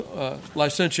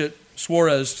Licentiate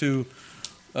Suarez to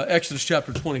Exodus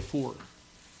chapter 24.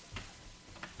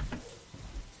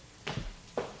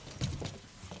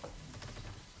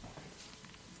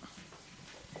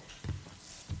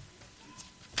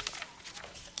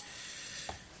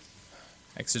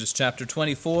 Exodus chapter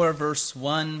 24, verse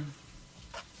 1.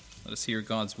 Let us hear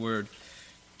God's word.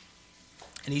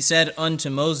 And he said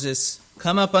unto Moses,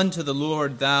 Come up unto the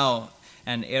Lord, thou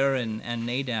and Aaron and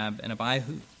Nadab and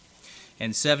Abihu,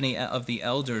 and 70 of the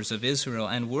elders of Israel,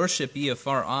 and worship ye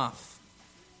afar off.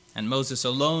 And Moses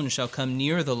alone shall come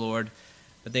near the Lord,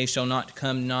 but they shall not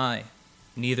come nigh,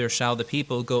 neither shall the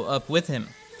people go up with him.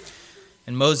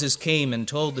 And Moses came and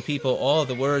told the people all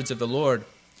the words of the Lord,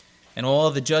 and all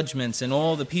the judgments, and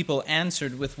all the people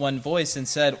answered with one voice, and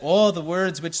said, All the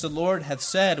words which the Lord hath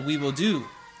said we will do.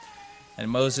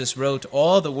 And Moses wrote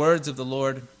all the words of the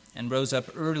Lord, and rose up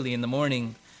early in the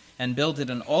morning, and builded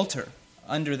an altar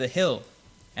under the hill,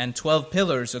 and 12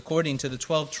 pillars according to the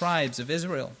 12 tribes of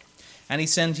Israel. And he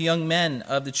sent young men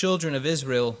of the children of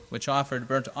Israel, which offered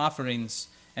burnt offerings,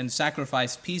 and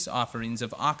sacrificed peace offerings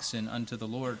of oxen unto the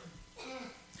Lord.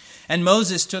 And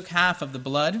Moses took half of the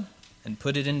blood, and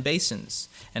put it in basins,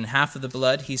 and half of the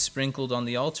blood he sprinkled on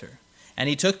the altar. And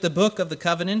he took the book of the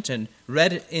covenant, and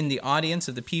read it in the audience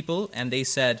of the people, and they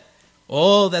said,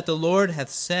 All that the Lord hath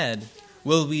said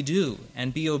will we do,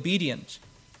 and be obedient.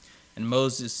 And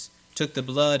Moses took the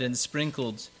blood and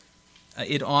sprinkled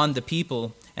it on the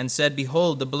people, and said,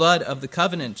 Behold, the blood of the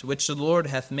covenant which the Lord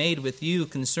hath made with you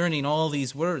concerning all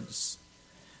these words.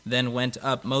 Then went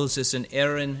up Moses and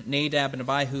Aaron, Nadab and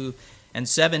Abihu, and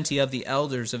 70 of the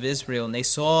elders of Israel, and they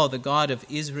saw the God of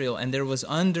Israel, and there was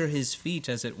under his feet,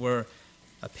 as it were,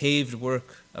 a paved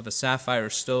work of a sapphire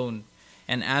stone,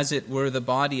 and as it were the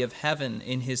body of heaven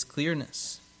in his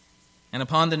clearness. And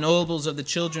upon the nobles of the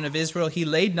children of Israel he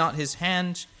laid not his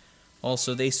hand.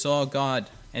 Also they saw God,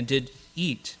 and did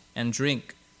eat and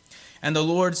drink. And the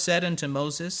Lord said unto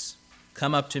Moses,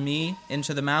 Come up to me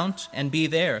into the mount, and be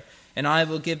there, and I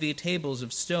will give thee tables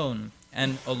of stone,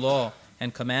 and a law,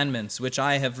 and commandments, which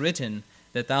I have written,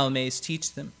 that thou mayest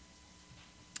teach them.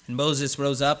 And Moses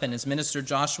rose up, and his minister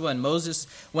Joshua, and Moses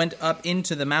went up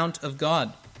into the mount of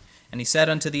God. And he said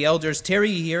unto the elders,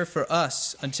 Tarry ye here for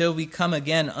us, until we come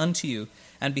again unto you.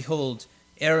 And behold,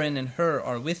 Aaron and Hur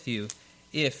are with you.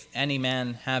 If any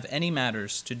man have any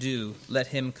matters to do, let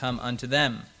him come unto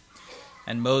them.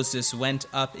 And Moses went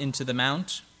up into the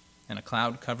mount, and a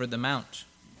cloud covered the mount.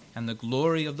 And the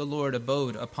glory of the Lord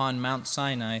abode upon Mount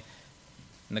Sinai,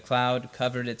 and the cloud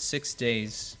covered it 6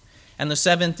 days. And the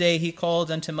 7th day he called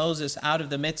unto Moses out of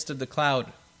the midst of the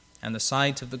cloud. And the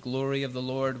sight of the glory of the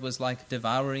Lord was like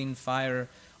devouring fire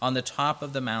on the top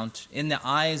of the mount, in the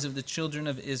eyes of the children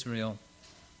of Israel.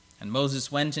 And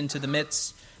Moses went into the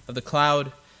midst of the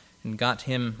cloud, and got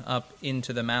him up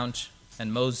into the mount.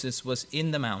 And Moses was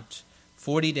in the mount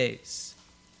 40 days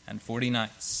and 40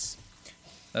 nights.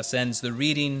 Thus ends the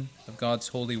reading of God's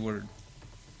holy word.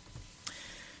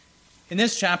 In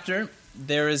this chapter,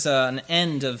 there is an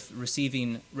end of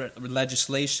receiving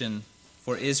legislation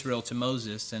for Israel to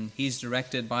Moses, and he's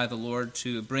directed by the Lord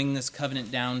to bring this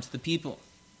covenant down to the people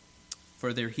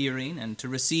for their hearing and to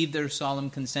receive their solemn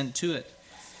consent to it.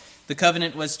 The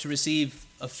covenant was to receive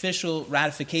official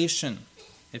ratification,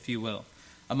 if you will,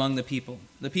 among the people.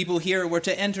 The people here were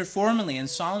to enter formally and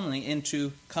solemnly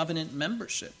into covenant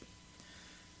membership.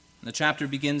 The chapter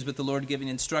begins with the Lord giving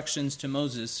instructions to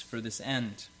Moses for this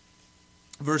end.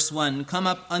 Verse 1, Come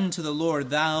up unto the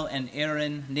Lord, thou and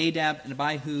Aaron, Nadab and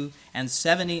Abihu, and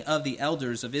 70 of the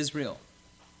elders of Israel.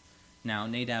 Now,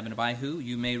 Nadab and Abihu,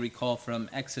 you may recall from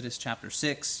Exodus chapter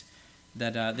 6,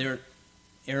 that they're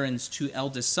Aaron's 2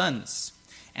 eldest sons.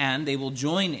 And they will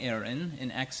join Aaron in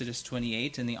Exodus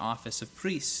 28 in the office of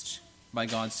priest by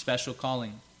God's special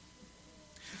calling.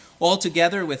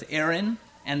 Altogether with Aaron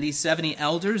and these 70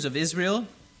 elders of Israel,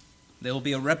 there will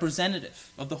be a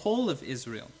representative of the whole of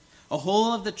Israel, a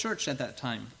whole of the church at that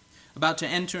time, about to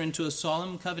enter into a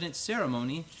solemn covenant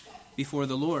ceremony before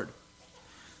the Lord.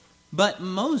 But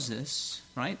Moses,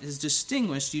 right, is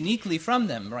distinguished uniquely from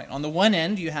them, right? On the one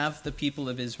end, you have the people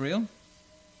of Israel.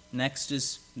 Next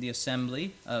is the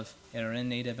assembly of Aaron,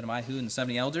 Nadab, and Abihu, and the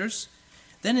 70 elders.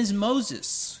 Then is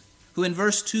Moses, who in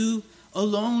verse 2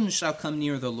 alone shall come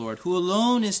near the Lord, who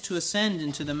alone is to ascend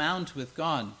into the mount with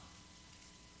God.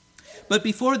 But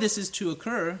before this is to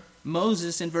occur,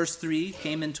 Moses in verse 3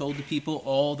 came and told the people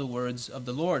all the words of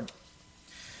the Lord.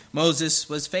 Moses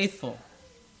was faithful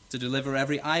to deliver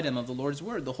every item of the Lord's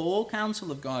word, the whole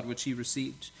counsel of God which he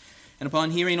received. And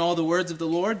upon hearing all the words of the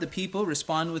Lord, the people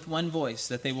respond with one voice,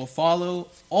 that they will follow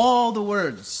all the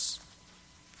words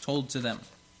told to them.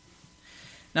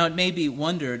 Now, it may be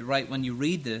wondered, right, when you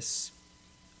read this,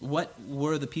 what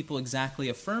were the people exactly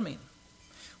affirming?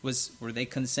 Were they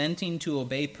consenting to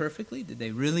obey perfectly? Did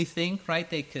they really think, right,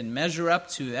 they could measure up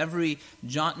to every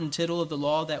jot and tittle of the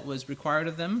law that was required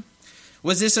of them?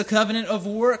 Was this a covenant of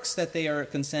works that they are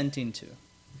consenting to?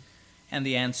 And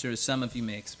the answer, as some of you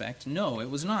may expect, no, it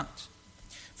was not.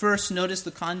 First, notice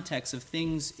the context of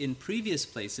things in previous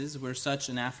places where such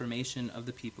an affirmation of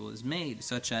the people is made,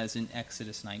 such as in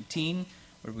Exodus 19,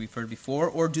 where we've heard before,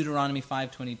 or Deuteronomy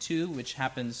 5:22, which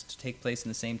happens to take place in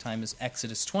the same time as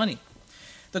Exodus 20.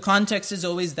 The context is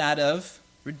always that of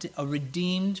a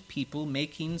redeemed people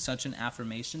making such an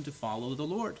affirmation to follow the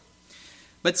Lord.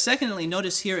 But secondly,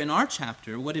 notice here in our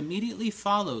chapter what immediately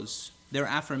follows their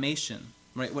affirmation,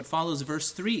 right? What follows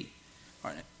verse 3.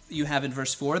 You have in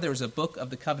verse 4, there was a book of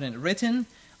the covenant written,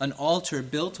 an altar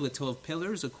built with 12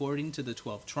 pillars according to the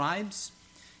 12 tribes.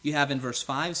 You have in verse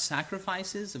 5,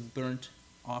 sacrifices of burnt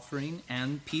offering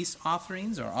and peace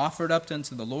offerings are offered up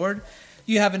unto the Lord.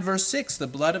 You have in verse 6, the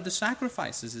blood of the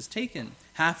sacrifices is taken.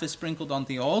 Half is sprinkled on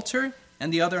the altar,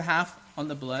 and the other half on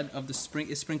the blood of the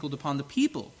is sprinkled upon the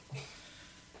people.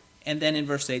 And then in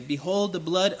verse 8, behold the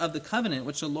blood of the covenant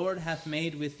which the Lord hath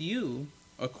made with you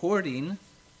according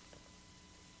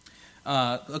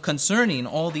concerning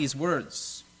all these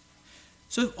words.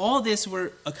 So if all this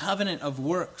were a covenant of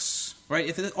works, right?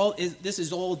 If this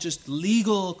is all just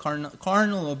legal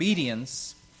carnal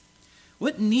obedience,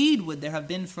 what need would there have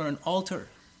been for an altar,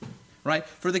 right?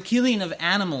 For the killing of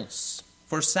animals,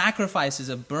 for sacrifices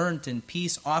of burnt and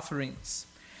peace offerings,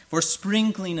 for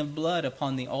sprinkling of blood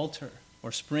upon the altar,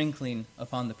 or sprinkling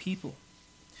upon the people.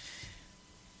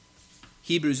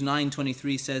 Hebrews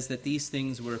 9:23 says that these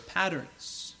things were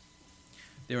patterns.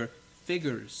 They were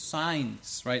figures,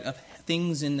 signs, right, of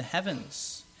things in the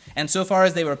heavens. And so far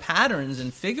as they were patterns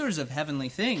and figures of heavenly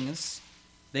things,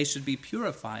 they should be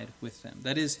purified with them.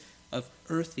 That is, of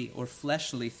earthy or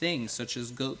fleshly things, such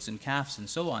as goats and calves and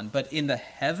so on. But in the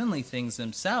heavenly things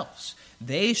themselves,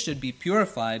 they should be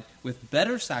purified with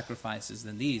better sacrifices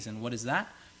than these. And what is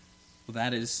that? Well,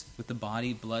 that is with the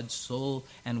body, blood, soul,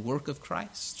 and work of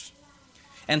Christ.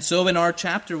 And so in our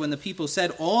chapter, when the people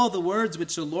said, all the words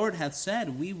which the Lord hath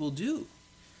said, we will do.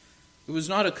 It was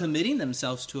not a committing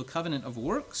themselves to a covenant of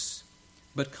works,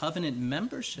 but covenant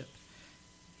membership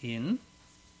in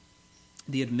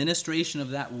the administration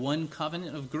of that one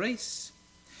covenant of grace.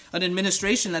 An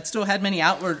administration that still had many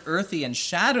outward, earthy, and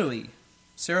shadowy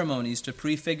ceremonies to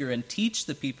prefigure and teach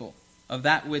the people of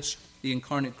that which the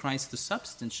incarnate Christ, the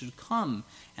substance, should come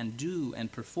and do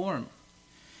and perform.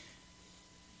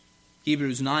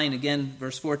 Hebrews 9, again,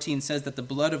 verse 14 says that the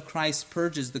blood of Christ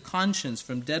purges the conscience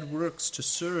from dead works to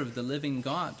serve the living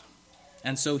God.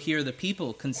 And so here the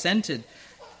people consented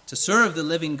to serve the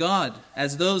living God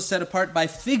as those set apart by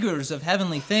figures of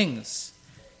heavenly things,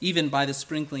 even by the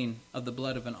sprinkling of the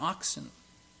blood of an oxen,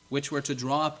 which were to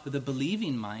draw up the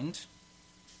believing mind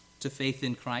to faith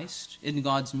in Christ, in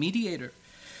God's mediator.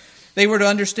 They were to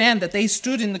understand that they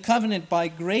stood in the covenant by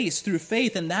grace through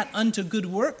faith, and that unto good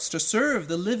works to serve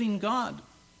the living God,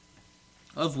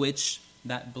 of which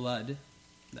that blood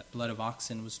of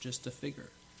oxen was just a figure.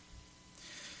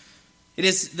 It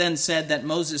is then said that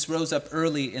Moses rose up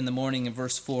early in the morning in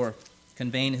verse 4,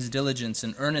 conveying his diligence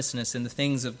and earnestness in the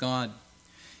things of God.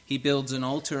 He builds an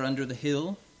altar under the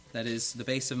hill, that is the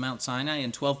base of Mount Sinai,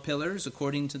 and 12 pillars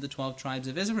according to the 12 tribes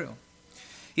of Israel.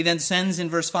 He then sends in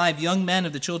verse 5 young men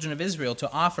of the children of Israel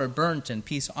to offer burnt and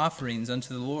peace offerings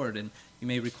unto the Lord. And you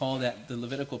may recall that the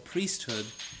Levitical priesthood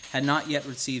had not yet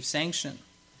received sanction.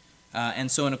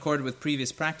 And so in accord with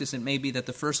previous practice, it may be that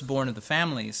the firstborn of the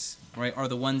families, right, are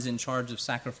the ones in charge of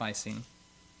sacrificing.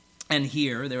 And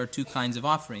here there are two kinds of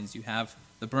offerings. You have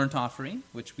the burnt offering,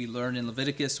 which we learn in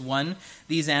Leviticus 1.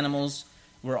 These animals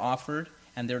were offered,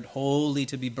 and they're wholly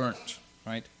to be burnt,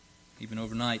 right, even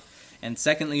overnight. And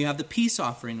secondly, you have the peace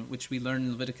offering, which we learn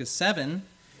in Leviticus 7,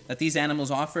 that these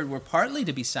animals offered were partly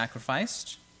to be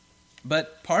sacrificed,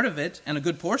 but part of it, and a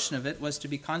good portion of it, was to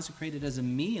be consecrated as a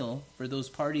meal for those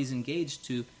parties engaged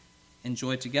to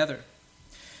enjoy together.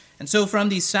 And so from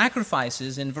these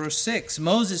sacrifices, in verse 6,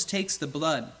 Moses takes the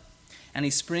blood, and he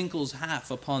sprinkles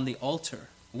half upon the altar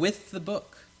with the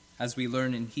book, as we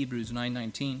learn in Hebrews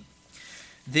 9:19.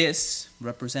 This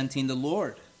representing the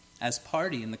Lord as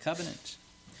party in the covenant.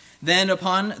 Then,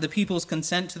 upon the people's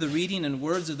consent to the reading and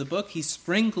words of the book, he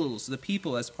sprinkles the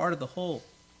people as part of the whole,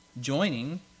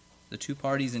 joining the two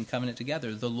parties in covenant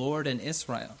together, the Lord and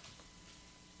Israel.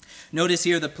 Notice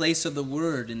here the place of the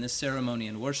word in this ceremony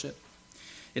and worship.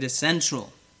 It is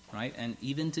central, right? And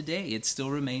even today, it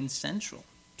still remains central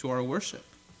to our worship,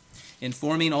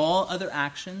 informing all other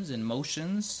actions and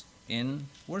motions in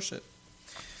worship.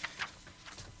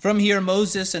 From here,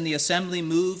 Moses and the assembly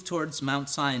moved towards Mount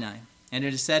Sinai. And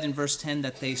it is said in verse 10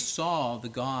 that they saw the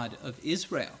God of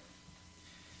Israel.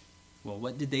 Well,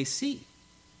 what did they see?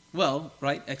 Well,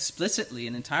 right, explicitly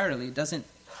and entirely, it doesn't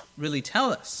really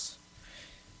tell us.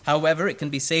 However, it can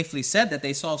be safely said that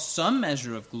they saw some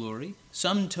measure of glory,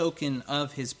 some token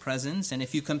of his presence. And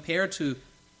if you compare to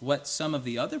what some of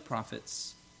the other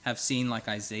prophets have seen, like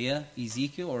Isaiah,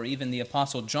 Ezekiel, or even the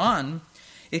Apostle John,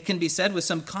 it can be said with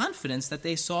some confidence that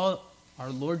they saw our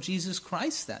Lord Jesus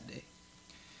Christ that day.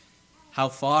 How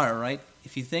far, right?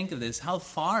 If you think of this, how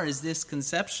far is this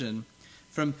conception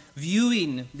from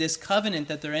viewing this covenant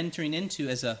that they're entering into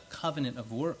as a covenant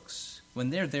of works, when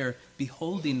they're there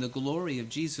beholding the glory of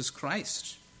Jesus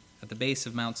Christ at the base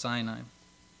of Mount Sinai?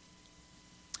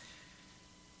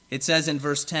 It says in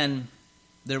verse 10,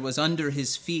 there was under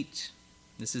his feet,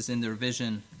 this is in their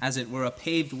vision, as it were a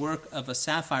paved work of a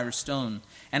sapphire stone,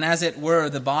 and as it were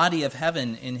the body of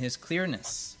heaven in his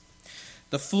clearness.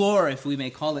 The floor, if we may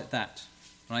call it that,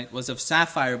 right, was of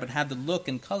sapphire, but had the look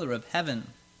and color of heaven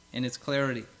in its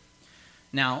clarity.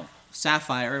 Now,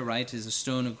 sapphire, right, is a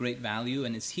stone of great value,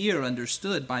 and is here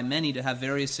understood by many to have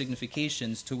various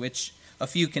significations, to which a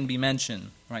few can be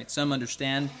mentioned. Right, some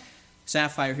understand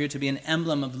sapphire here to be an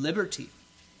emblem of liberty,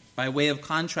 by way of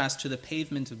contrast to the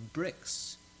pavement of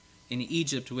bricks in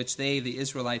Egypt, which they, the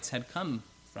Israelites, had come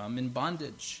from in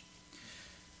bondage.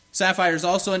 Sapphire is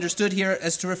also understood here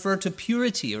as to refer to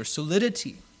purity or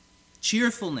solidity,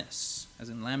 cheerfulness, as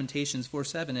in Lamentations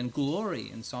 4:7, and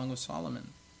glory in Song of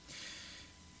Solomon.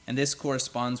 And this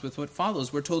corresponds with what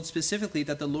follows. We're told specifically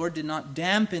that the Lord did not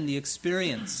dampen the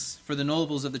experience for the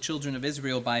nobles of the children of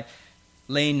Israel by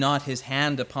laying not his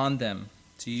hand upon them,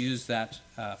 to use that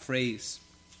phrase.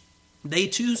 They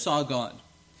too saw God.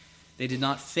 They did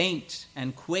not faint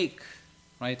and quake,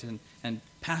 right, and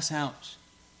pass out.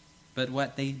 But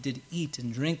what they did eat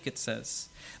and drink, it says.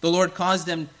 The Lord caused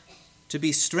them to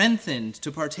be strengthened,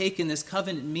 to partake in this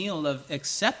covenant meal of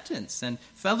acceptance and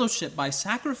fellowship by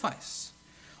sacrifice.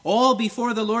 All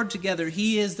before the Lord together,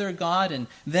 he is their God, and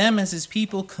them as his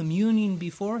people communing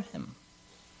before him.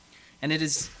 And it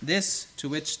is this to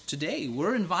which today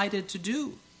we're invited to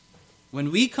do.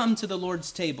 When we come to the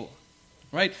Lord's table,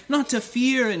 right, not to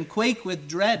fear and quake with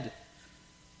dread,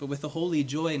 but with a holy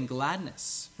joy and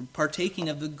gladness, partaking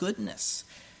of the goodness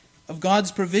of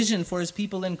God's provision for his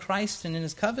people in Christ and in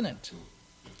his covenant.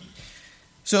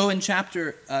 So in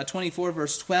chapter 24,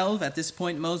 verse 12, at this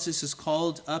point Moses is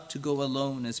called up to go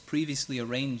alone as previously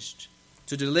arranged,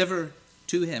 to deliver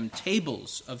to him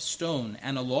tables of stone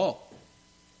and a law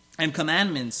and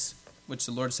commandments, which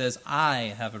the Lord says,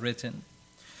 I have written.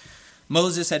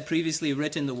 Moses had previously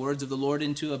written the words of the Lord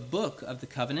into a book of the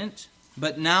covenant,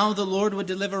 but now the Lord would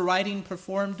deliver writing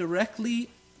performed directly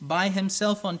by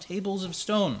himself on tables of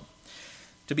stone,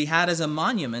 to be had as a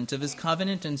monument of his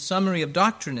covenant and summary of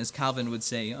doctrine, as Calvin would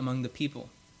say, among the people.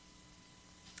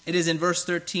 It is in verse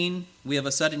 13, we have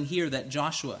a sudden here that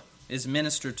Joshua is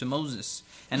minister to Moses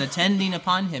and attending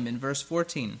upon him in verse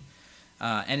 14.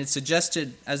 And it's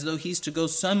suggested as though he's to go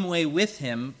some way with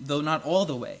him, though not all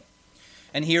the way.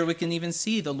 And here we can even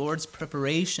see the Lord's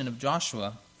preparation of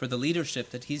Joshua for the leadership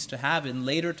that he's to have in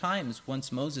later times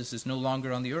once Moses is no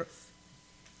longer on the earth.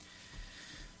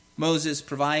 Moses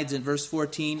provides in verse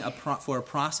 14 for a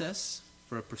process,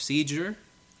 for a procedure,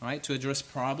 right, to address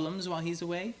problems while he's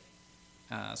away,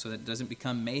 so that it doesn't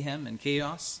become mayhem and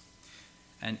chaos.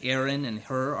 And Aaron and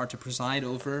Hur are to preside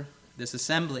over this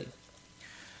assembly.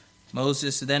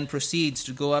 Moses then proceeds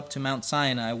to go up to Mount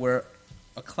Sinai, where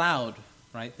a cloud,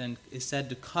 right, then is said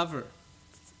to cover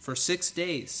for 6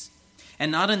 days.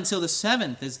 And not until the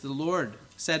 7th is the Lord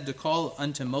said to call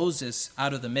unto Moses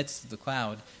out of the midst of the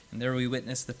cloud. And there we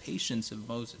witness the patience of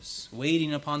Moses,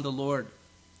 waiting upon the Lord.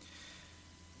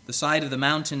 The side of the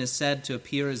mountain is said to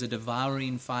appear as a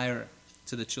devouring fire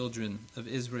to the children of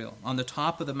Israel on the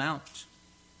top of the mount.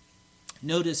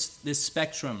 Notice this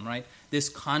spectrum, right? This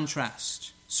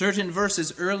contrast. Certain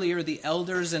verses earlier, the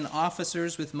elders and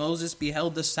officers with Moses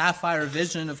beheld the sapphire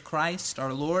vision of Christ,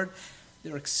 our Lord.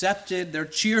 They're accepted, they're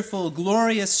cheerful,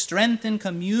 glorious, strength and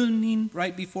communing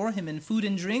right before him in food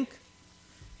and drink.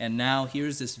 And now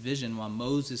here's this vision while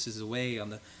Moses is away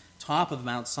on the top of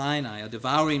Mount Sinai. A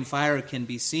devouring fire can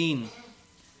be seen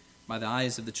by the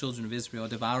eyes of the children of Israel, a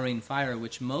devouring fire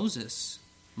which Moses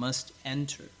must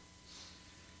enter.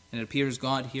 And it appears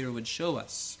God here would show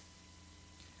us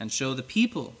and show the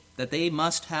people that they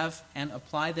must have and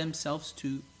apply themselves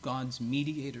to God's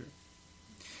mediator.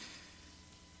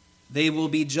 They will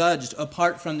be judged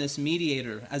apart from this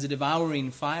mediator as a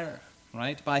devouring fire,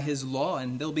 right, by his law,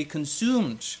 and they'll be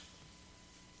consumed.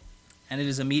 And it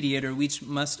is a mediator which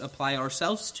must apply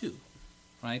ourselves to,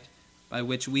 right? By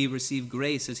which we receive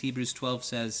grace, as Hebrews 12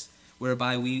 says,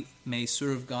 whereby we may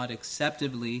serve God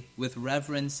acceptably with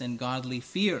reverence and godly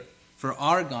fear, for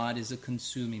our God is a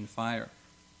consuming fire.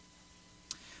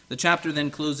 The chapter then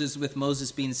closes with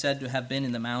Moses being said to have been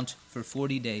in the mount for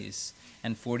 40 days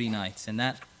and 40 nights, and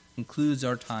that concludes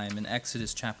our time in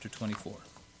Exodus chapter 24.